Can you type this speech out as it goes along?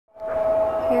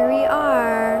Here we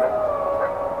are.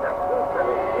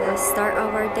 The start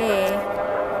of our day.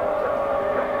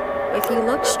 If you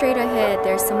look straight ahead,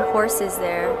 there's some horses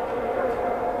there.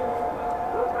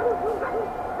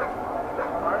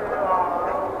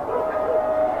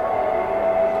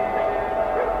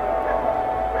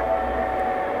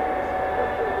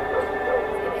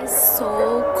 It is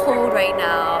so cold right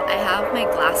now. I have my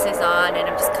glasses on and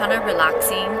I'm just kind of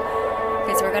relaxing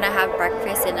because we're gonna have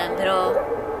breakfast in a little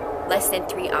less than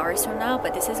 3 hours from now,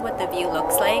 but this is what the view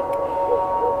looks like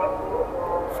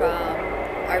from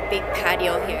our big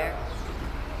patio here.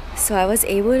 So I was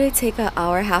able to take an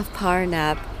hour-and-a-half power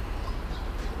nap,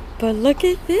 but look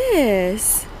at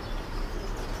this.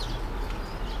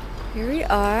 Here we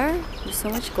are. There's so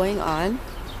much going on.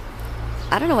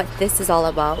 I don't know what this is all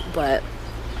about, but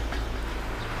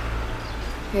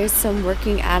here's some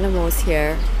working animals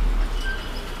here.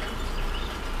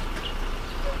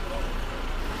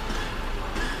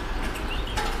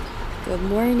 Good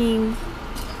morning,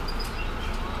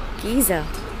 Giza.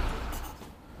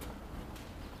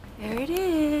 There it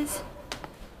is.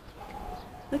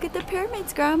 Look at the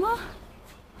pyramids, Grandma.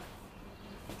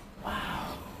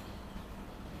 Wow.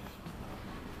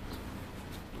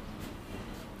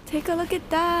 Take a look at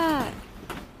that.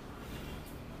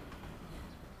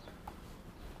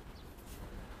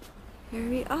 Here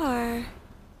we are.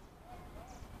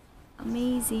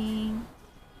 Amazing.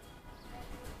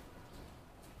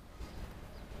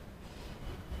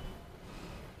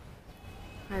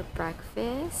 Our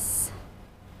breakfast.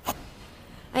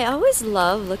 I always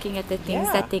love looking at the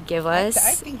things that they give us.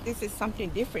 I think this is something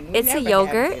different. It's a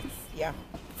yogurt. Yeah.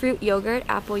 Fruit yogurt,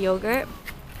 apple yogurt.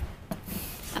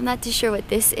 I'm not too sure what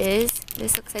this is.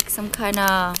 This looks like some kind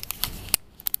of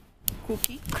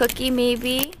cookie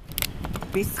maybe.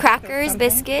 Biscuit Crackers,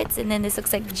 biscuits, and then this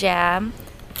looks like jam,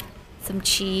 some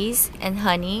cheese and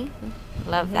honey.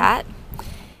 Love that.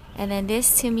 And then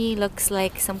this to me looks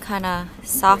like some kind of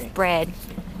soft bread.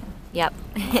 Yep.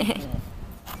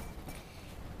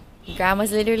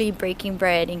 Grandma's literally breaking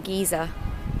bread in Giza.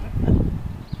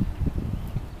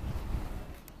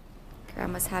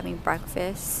 Grandma's having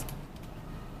breakfast.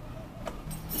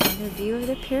 And the view of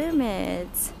the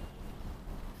pyramids.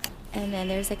 And then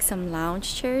there's like some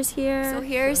lounge chairs here. So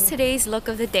here's today's look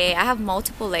of the day. I have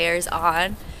multiple layers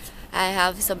on. I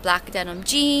have some black denim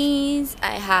jeans.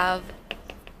 I have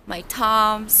my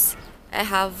Toms. I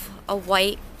have a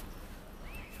white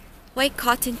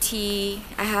cotton tee.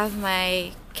 I have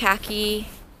my khaki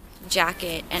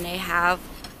jacket, and I have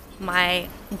my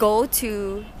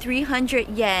go-to 300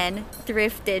 yen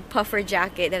thrifted puffer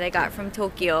jacket that I got from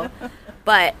Tokyo,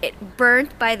 but it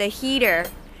burnt by the heater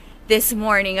this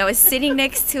morning. I was sitting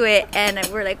next to it and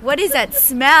we're like, what is that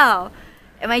smell?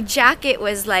 And my jacket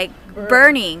was like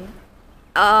burning.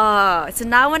 Oh, so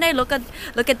now when I look at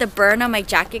the burn on my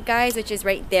jacket, guys, which is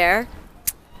right there,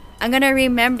 I'm gonna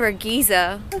remember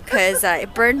Giza because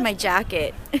it burned my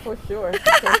jacket. For sure.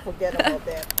 Don't forget about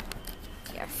that.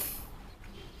 Yeah.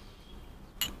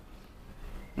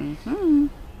 Mm-hmm.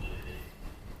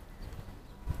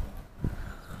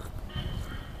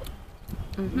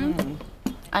 Mm-hmm.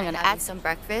 I'm gonna add some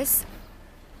breakfast.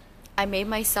 I made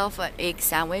myself an egg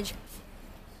sandwich.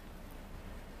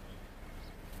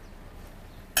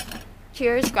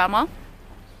 Cheers, Grandma.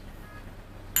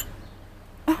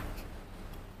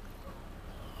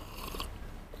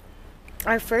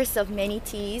 Our first of many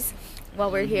teas while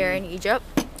we're here in Egypt.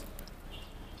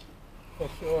 For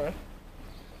sure.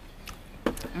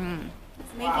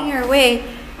 Making our way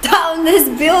down this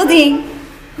building.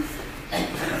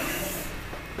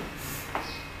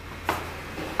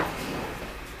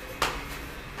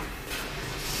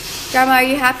 Grandma, are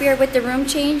you happier with the room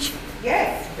change?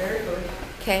 Yes, very good.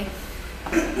 Okay.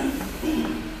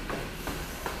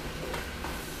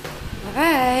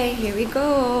 Alright, here we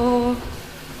go.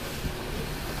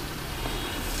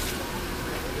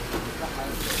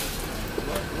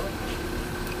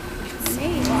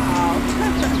 Wow.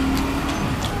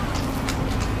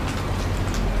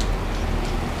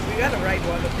 We got a right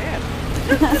one of that.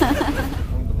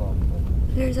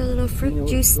 There's a little fruit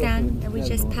juice stand that we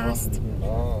just passed.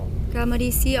 Grandma, do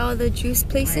you see all the juice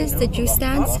places? The juice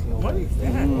stands? What is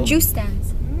that? Juice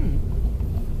stands.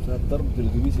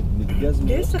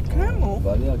 There's a camel.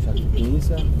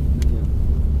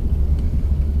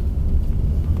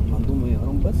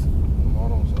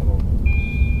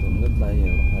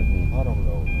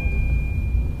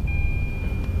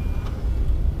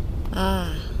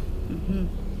 Ah. Mm-hmm.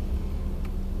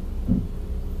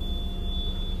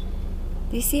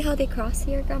 Do you see how they cross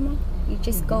here, Grandma? You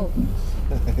just go.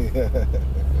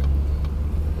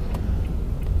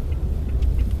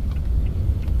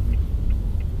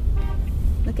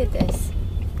 at this.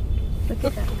 Look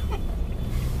at that.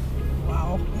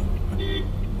 Wow.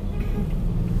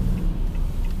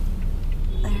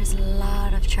 There's a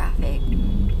lot of traffic.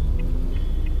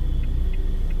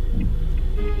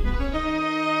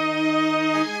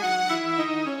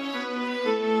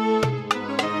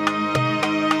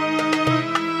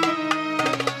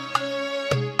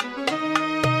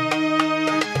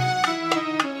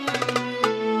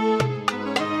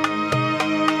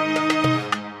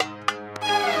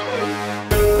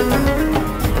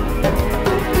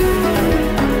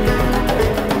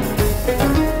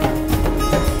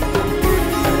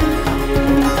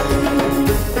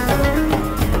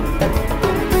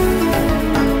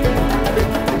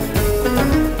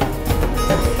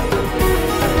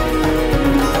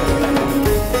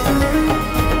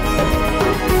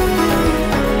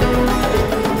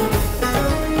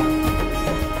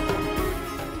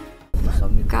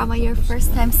 Grandma, your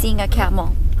first time seeing a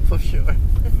camel. For sure.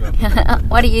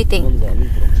 What do you think?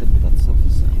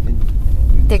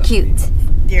 They're cute.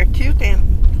 They're cute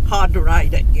and hard to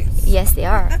ride, I guess. Yes, they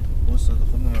are.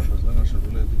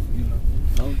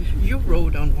 You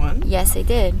rode on one, Yes, I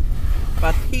did.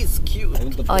 but he's cute.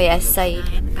 Oh yes,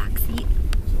 Saeed. Back seat.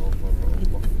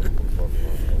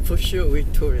 For sure, we're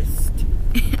tourists.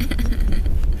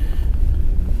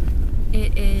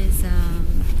 It is,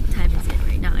 what time is it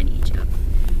right now in Egypt?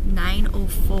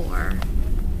 9:04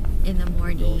 in the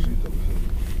morning.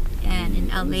 And in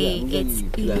LA, it's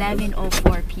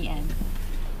 11:04 p.m.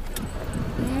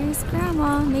 There's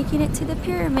Grandma making it to the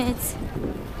pyramids.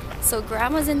 So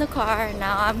Grandma's in the car, and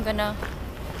now I'm gonna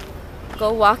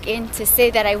go walk in to say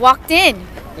that I walked in,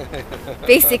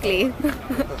 basically.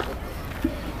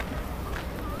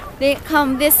 They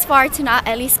come this far to not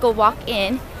at least go walk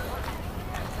in.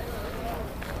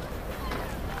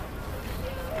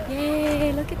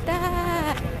 Yay, look at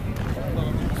that.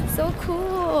 So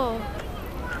cool.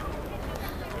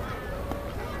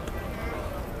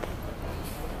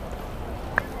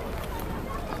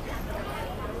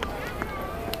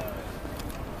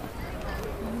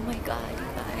 Oh my god, you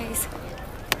guys.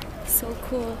 So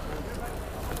cool.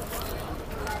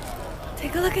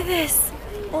 Take a look at this.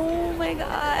 Oh my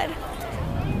god.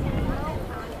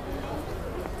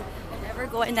 Never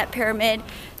go in that pyramid.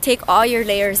 Take all your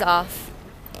layers off.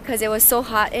 Because it was so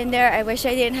hot in there. I wish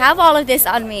I didn't have all of this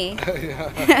on me.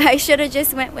 I should have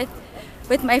just went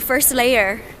with my first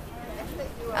layer.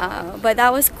 But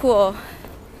that was cool.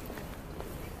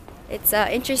 It's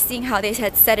interesting how they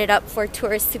had set it up for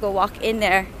tourists to go walk in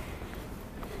there.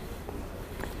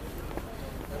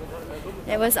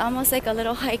 It was almost like a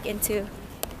little hike into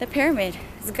the pyramid.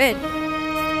 It's good.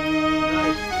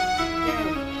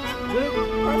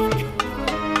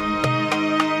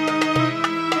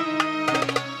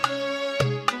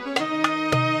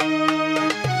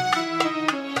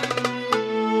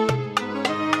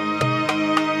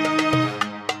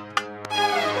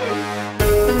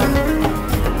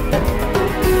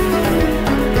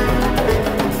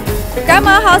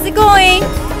 Grandma, how's it going?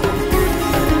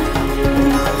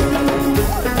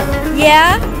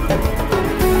 Yeah?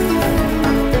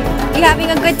 You having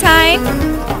a good time?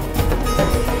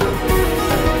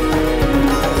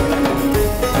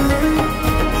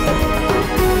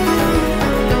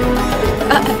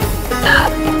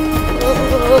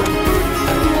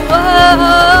 Whoa!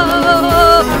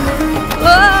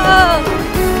 Whoa!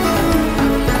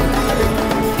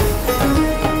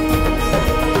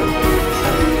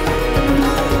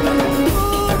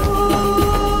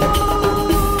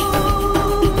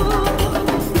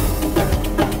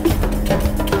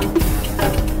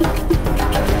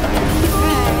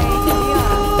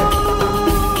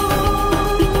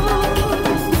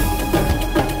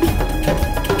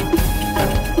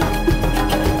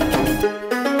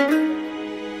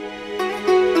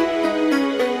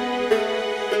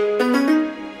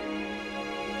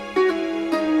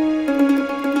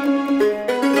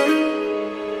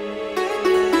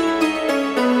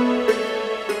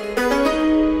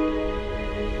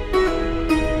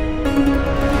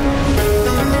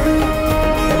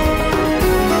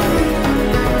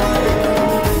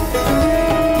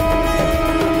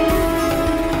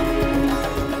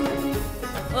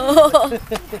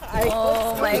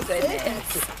 Oh my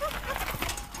goodness.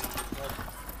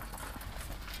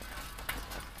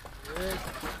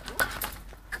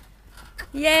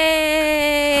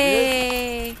 Yay!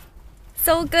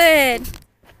 So good.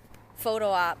 Photo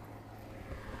op.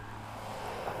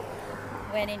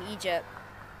 When in Egypt.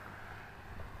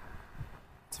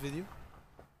 It's video?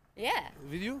 Yeah.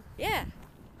 Video? Yeah.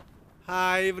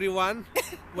 Hi everyone.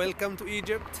 Welcome to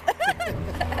Egypt.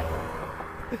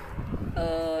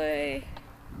 Oy.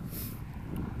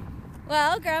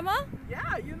 Well, Grandma?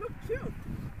 Yeah, you look cute.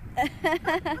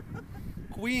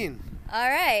 Queen. All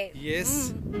right.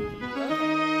 Yes.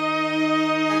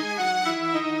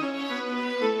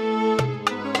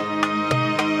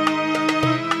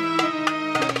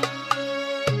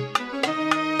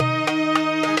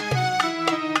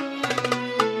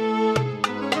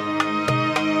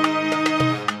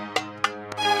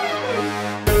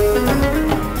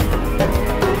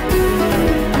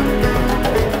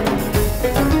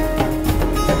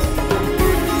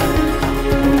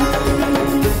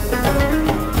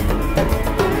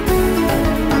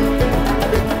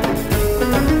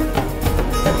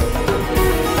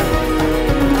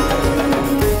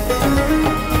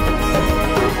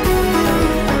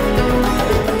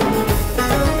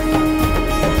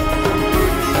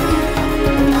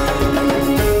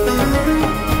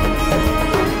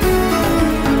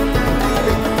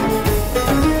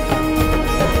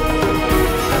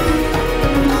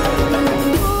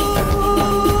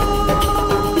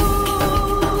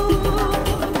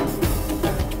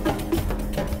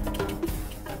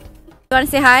 You want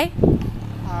to say hi?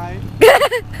 Hi.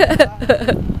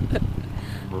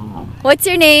 What's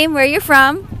your name? Where are you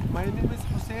from? My name is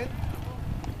Hussein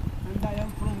and I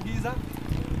am from Giza.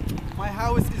 My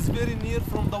house is very near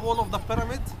from the wall of the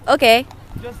pyramid. Okay.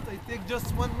 I take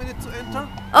just 1 minute to enter.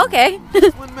 Okay.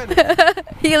 Just 1 minute.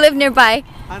 You live nearby.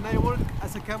 And I work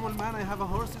as a camel man. I have a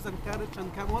horses and carriage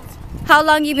and camels. How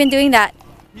long you been doing that?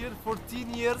 Here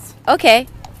 14 years. Okay.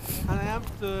 And I am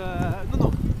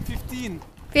 15.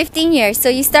 15 years. So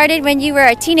you started when you were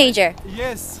a teenager.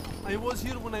 Yes, I was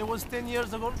here when I was 10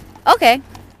 years ago. Okay.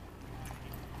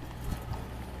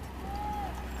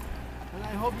 And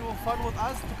I hope you will fun with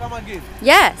us to come again.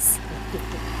 Yes.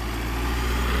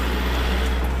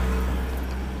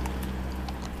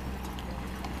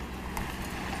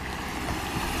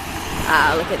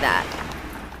 Ah, look at that.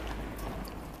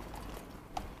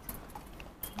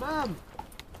 Ma'am,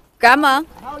 Grandma.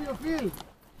 how you feel?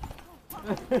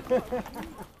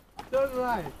 Turn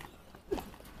right.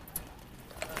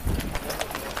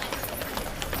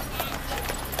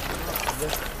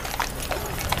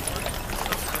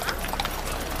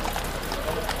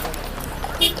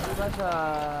 باشا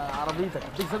عربيتك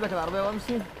اديك صدق العربيه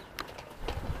وامشي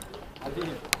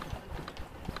حبيبي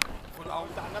والله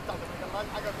بتاع النبته كمان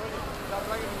حاجه ثانيه ده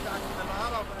الراجل بتاع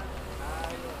العرب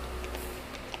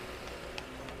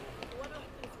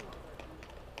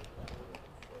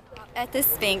At the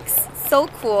Sphinx, so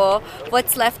cool.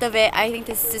 What's left of it, I think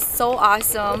this is so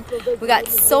awesome. We got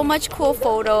so much cool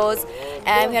photos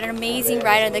and we had an amazing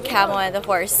ride on the camel and the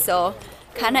horse. So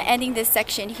kind of ending this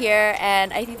section here,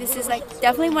 and I think this is like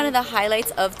definitely one of the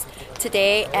highlights of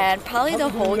today and probably the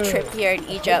whole trip here in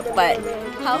Egypt. But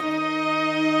how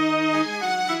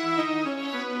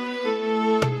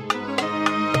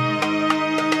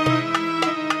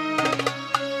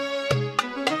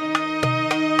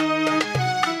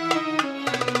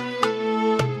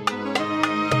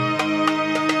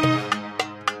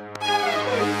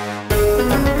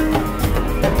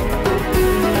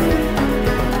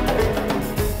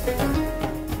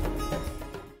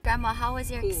Grandma, how was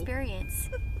your experience?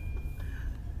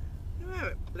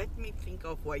 Let me think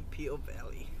of Waipio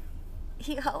Valley.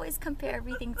 You always compare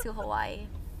everything to Hawaii.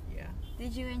 Yeah.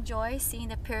 Did you enjoy seeing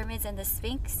the pyramids and the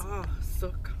Sphinx? Oh,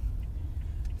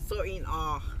 so in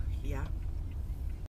awe. Yeah.